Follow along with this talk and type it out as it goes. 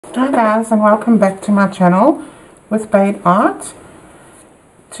Hi guys, and welcome back to my channel withBade Art.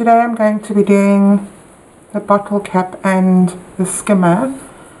 Today I'm going to be doing the bottle cap and the skimmer.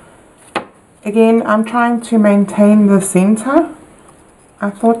 Again, I'm trying to maintain the center. I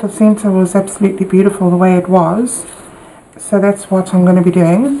thought the center was absolutely beautiful the way it was, so that's what I'm going to be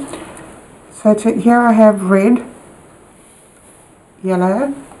doing. So here I have red,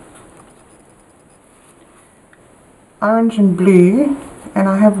 yellow, orange and blue, and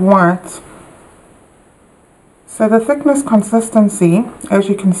I have white. So the thickness consistency, as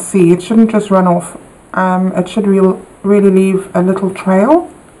you can see, it shouldn't just run off. It should really leave a little trail.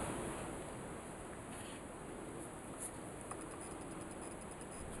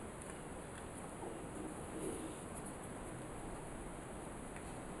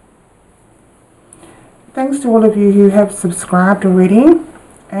 Thanks to all of you who have subscribed already,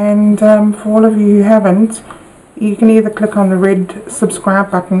 and for all of you who haven't, you can either click on the red subscribe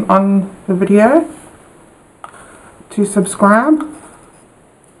button on the video to subscribe,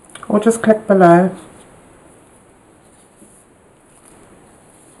 or just click below.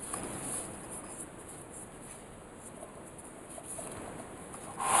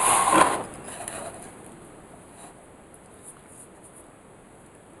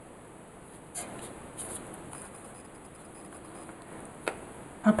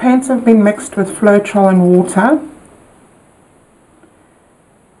 Our paints have been mixed with Floetrol and water,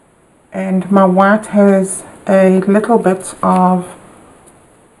 and my white has a little bit of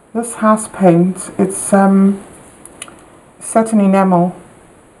this house paint. It's satin enamel,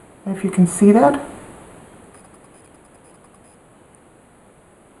 if you can see that.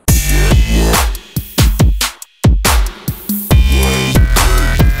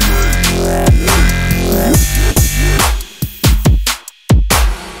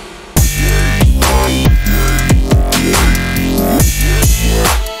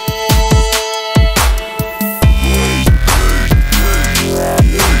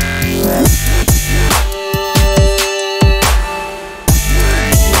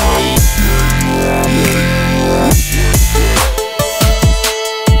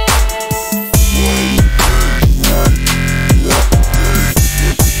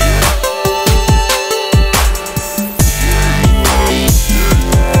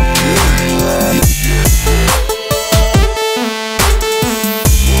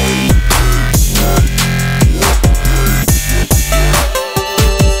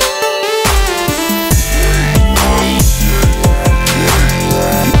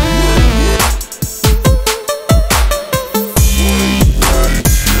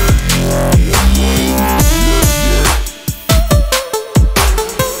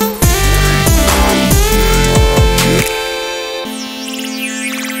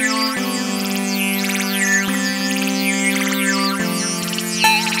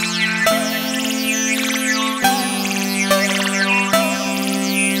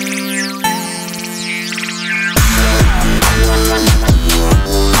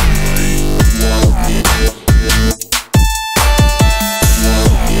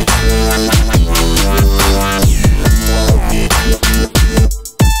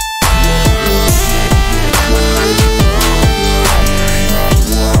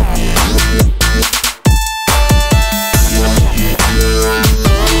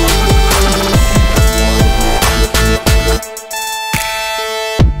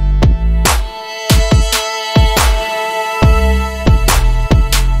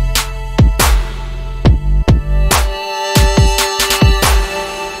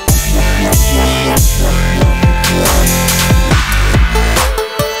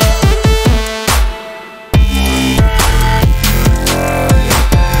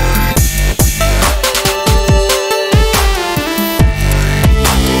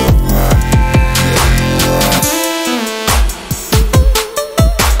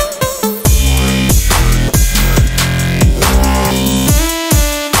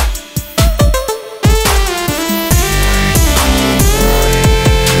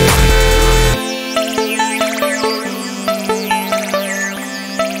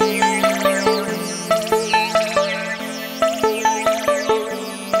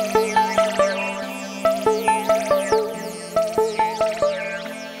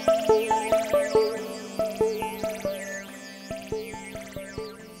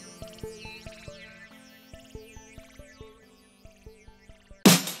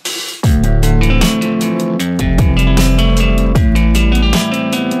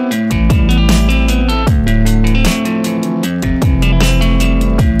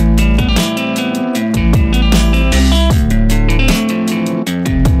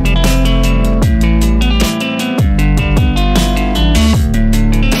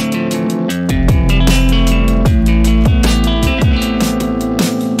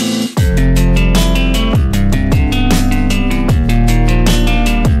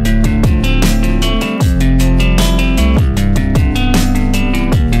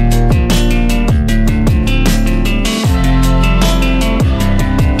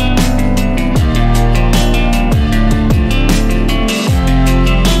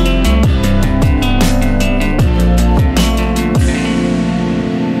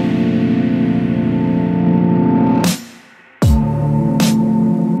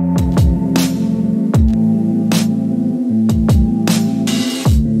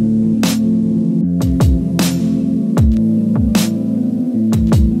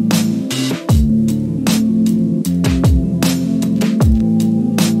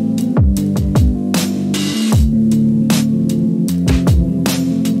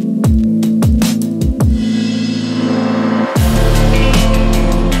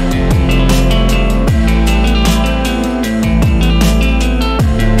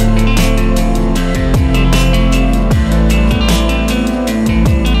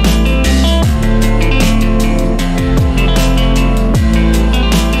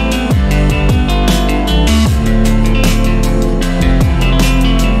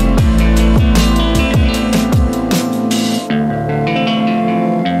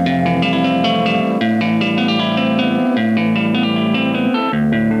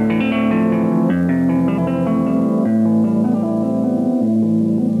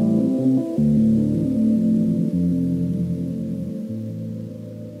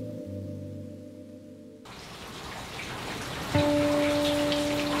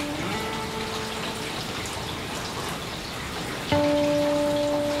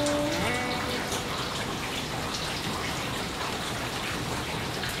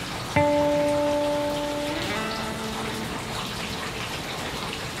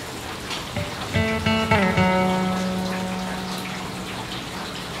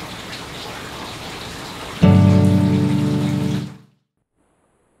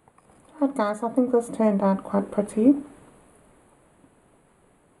 guys, I think this turned out quite pretty.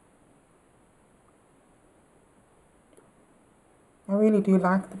 I really do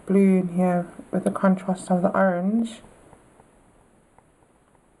like the blue in here with the contrast of the orange.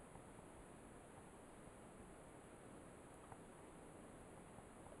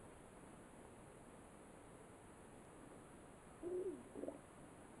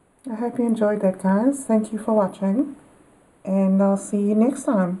 I hope you enjoyed that, guys. Thank you for watching, and I'll see you next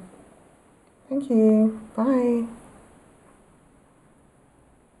time. Thank you. Bye.